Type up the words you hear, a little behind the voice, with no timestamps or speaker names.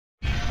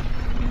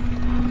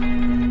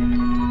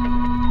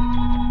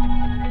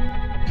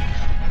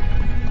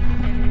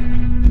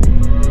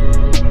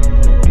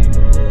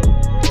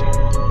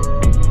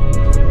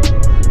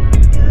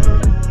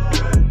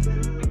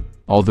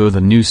Although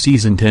the new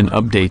Season 10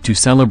 update to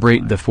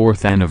celebrate the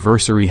 4th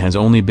anniversary has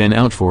only been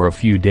out for a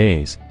few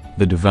days,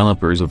 the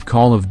developers of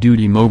Call of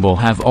Duty Mobile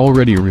have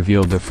already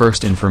revealed the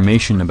first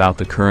information about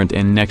the current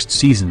and next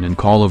season in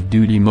Call of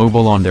Duty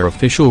Mobile on their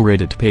official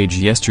Reddit page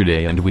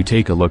yesterday, and we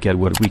take a look at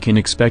what we can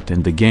expect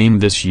in the game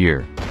this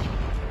year.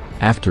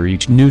 After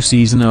each new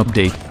season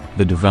update,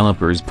 the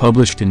developers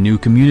published a new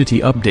community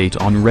update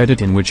on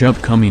Reddit in which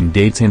upcoming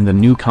dates and the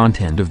new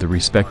content of the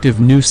respective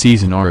new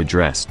season are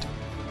addressed.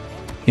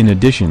 In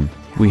addition,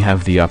 we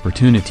have the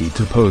opportunity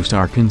to post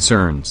our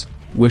concerns,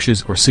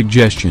 wishes or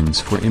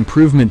suggestions for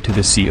improvement to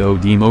the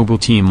COD Mobile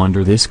team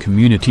under this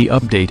community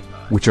update,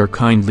 which are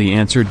kindly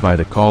answered by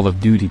the Call of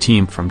Duty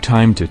team from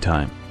time to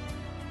time.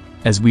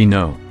 As we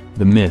know,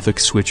 the Mythic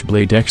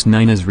Switchblade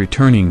X9 is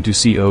returning to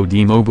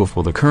COD Mobile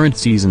for the current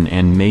season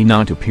and may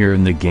not appear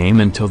in the game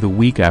until the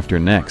week after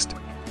next.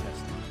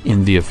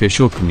 In the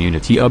official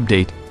community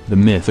update, the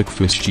Mythic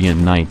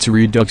Fustian Knights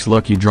Redux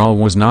Lucky Draw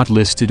was not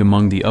listed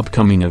among the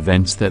upcoming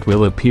events that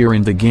will appear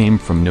in the game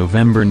from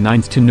November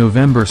 9th to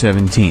November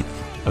 17th,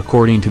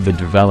 according to the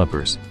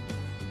developers.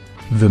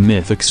 The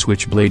Mythic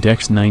Switchblade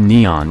X9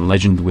 Neon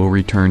Legend will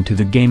return to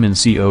the game in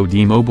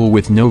COD Mobile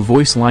with no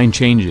voice line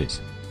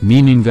changes,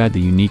 meaning that the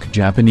unique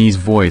Japanese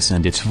voice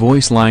and its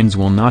voice lines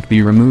will not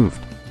be removed.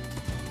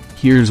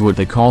 Here's what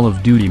the Call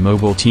of Duty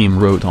Mobile team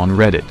wrote on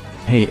Reddit.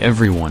 Hey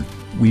everyone.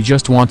 We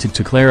just wanted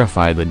to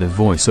clarify that the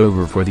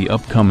voiceover for the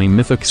upcoming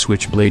Mythic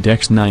Switchblade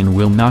X9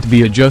 will not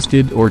be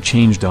adjusted or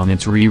changed on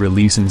its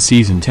re-release in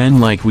Season 10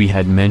 like we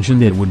had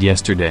mentioned it would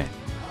yesterday.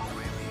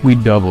 We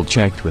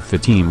double-checked with the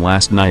team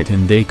last night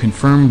and they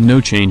confirmed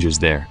no changes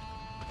there.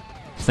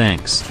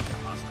 Thanks.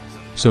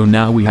 So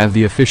now we have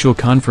the official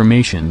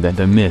confirmation that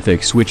the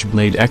Mythic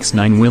Switchblade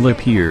X9 will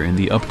appear in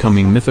the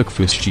upcoming Mythic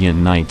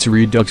Fustian Knights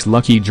Redux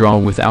Lucky Draw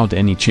without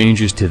any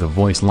changes to the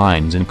voice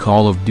lines in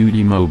Call of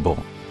Duty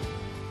Mobile.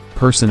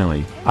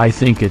 Personally, I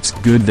think it's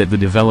good that the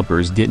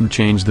developers didn't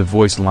change the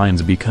voice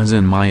lines because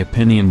in my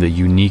opinion the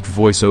unique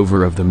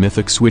voiceover of the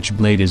Mythic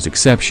Switchblade is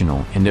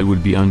exceptional and it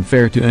would be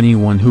unfair to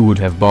anyone who would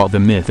have bought the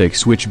Mythic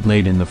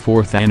Switchblade in the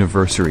 4th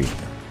anniversary.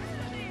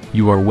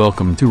 You are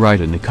welcome to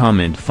write in the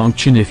comment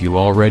function if you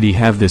already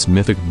have this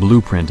Mythic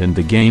blueprint in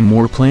the game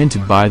or plan to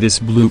buy this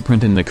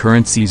blueprint in the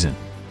current season.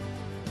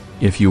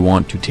 If you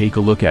want to take a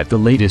look at the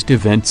latest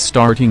events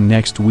starting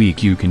next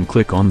week, you can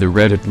click on the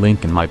Reddit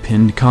link in my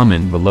pinned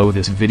comment below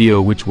this video,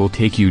 which will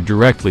take you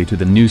directly to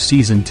the new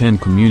Season 10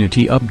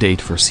 community update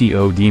for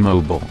COD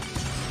Mobile.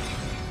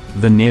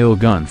 The nail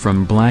gun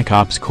from Black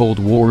Ops Cold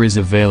War is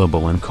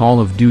available in Call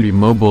of Duty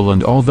Mobile,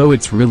 and although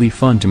it's really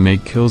fun to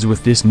make kills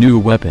with this new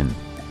weapon,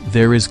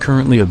 there is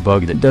currently a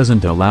bug that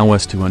doesn't allow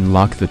us to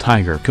unlock the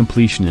Tiger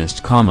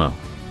Completionist Camo.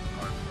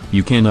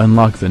 You can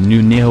unlock the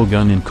new nail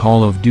gun in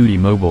Call of Duty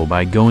Mobile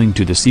by going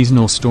to the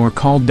seasonal store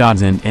called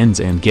Odds and Ends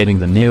and getting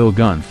the nail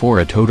gun for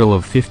a total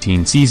of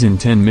 15 Season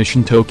 10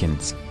 mission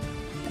tokens.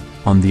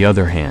 On the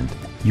other hand,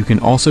 you can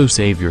also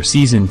save your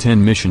Season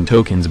 10 mission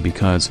tokens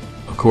because,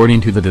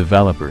 according to the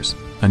developers,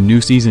 a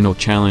new seasonal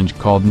challenge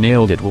called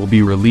Nailed It will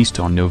be released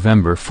on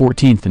November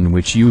 14th in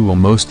which you will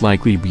most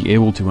likely be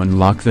able to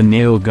unlock the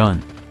nail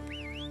gun.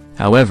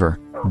 However,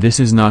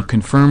 this is not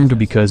confirmed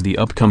because the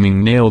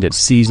upcoming Nailed It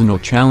seasonal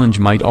challenge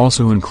might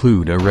also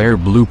include a rare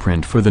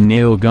blueprint for the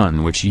nail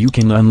gun which you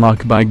can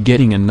unlock by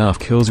getting enough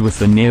kills with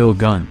the nail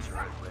gun.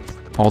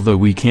 Although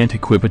we can't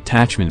equip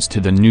attachments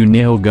to the new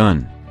nail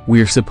gun,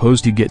 we're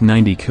supposed to get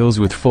 90 kills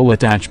with full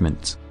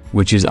attachments,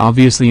 which is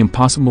obviously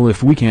impossible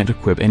if we can't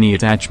equip any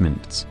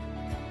attachments.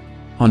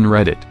 On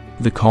Reddit,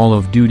 the Call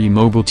of Duty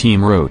Mobile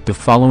team wrote the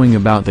following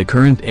about the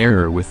current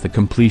error with the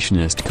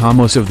completionist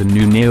combos of the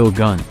new nail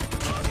gun.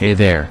 Hey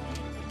there.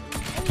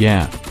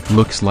 Yeah,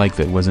 looks like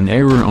that was an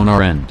error on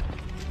our end.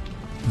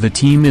 The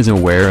team is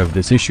aware of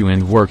this issue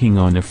and working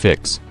on a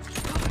fix.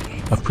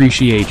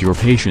 Appreciate your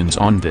patience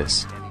on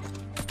this.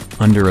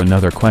 Under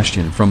another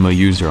question from a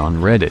user on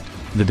Reddit,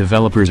 the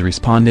developers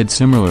responded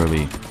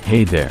similarly,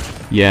 hey there,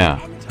 yeah,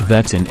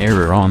 that's an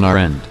error on our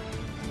end.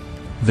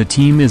 The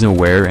team is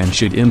aware and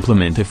should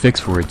implement a fix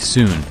for it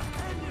soon.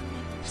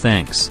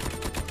 Thanks.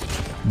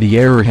 The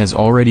error has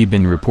already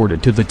been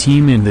reported to the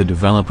team and the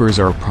developers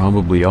are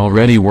probably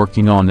already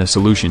working on a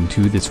solution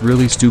to this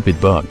really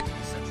stupid bug.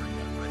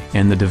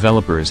 And the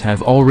developers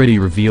have already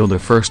revealed a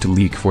first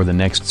leak for the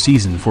next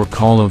season for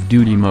Call of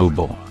Duty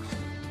Mobile.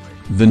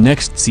 The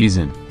next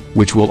season,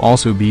 which will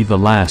also be the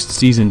last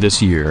season this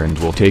year and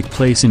will take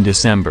place in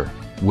December,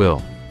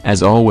 will,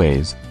 as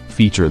always,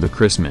 feature the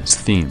Christmas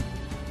theme.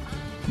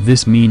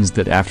 This means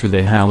that after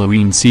the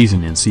Halloween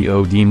season in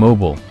COD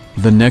Mobile,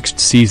 the next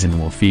season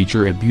will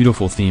feature a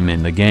beautiful theme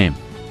in the game.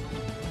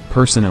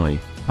 Personally,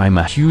 I'm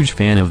a huge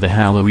fan of the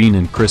Halloween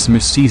and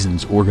Christmas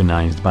seasons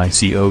organized by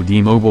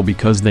COD Mobile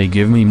because they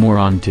give me more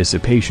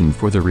anticipation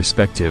for the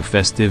respective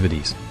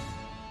festivities.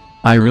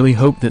 I really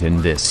hope that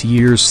in this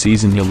year's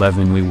Season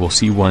 11 we will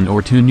see 1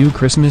 or 2 new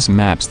Christmas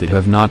maps that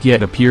have not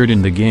yet appeared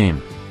in the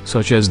game,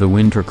 such as the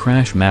Winter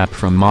Crash map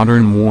from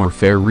Modern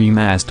Warfare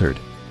Remastered.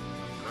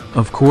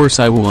 Of course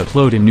I will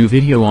upload a new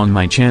video on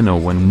my channel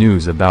when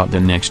news about the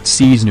next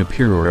season of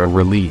Hero are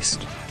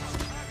released.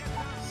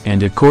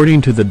 And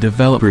according to the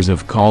developers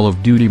of Call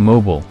of Duty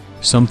Mobile,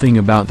 something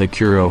about the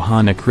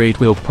Kurohana crate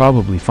will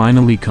probably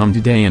finally come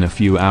today in a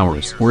few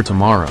hours or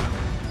tomorrow.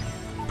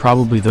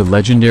 Probably the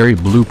legendary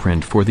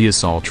blueprint for the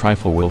assault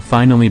rifle will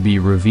finally be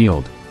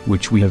revealed,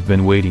 which we have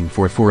been waiting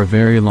for a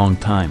very long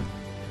time.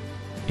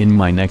 In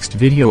my next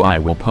video I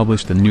will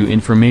publish the new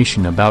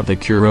information about the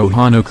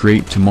Kurohana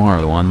crate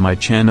tomorrow on my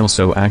channel,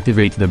 so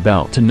activate the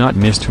bell to not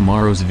miss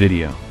tomorrow's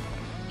video.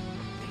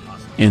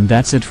 And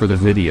that's it for the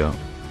video.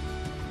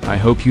 I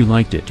hope you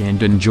liked it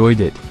and enjoyed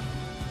it.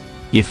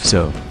 If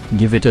so,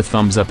 give it a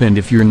thumbs up, and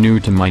if you're new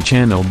to my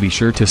channel be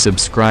sure to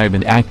subscribe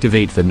and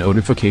activate the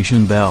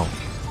notification bell.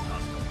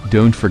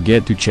 Don't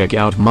forget to check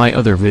out my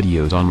other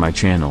videos on my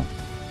channel.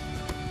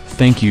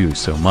 Thank you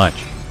so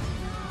much.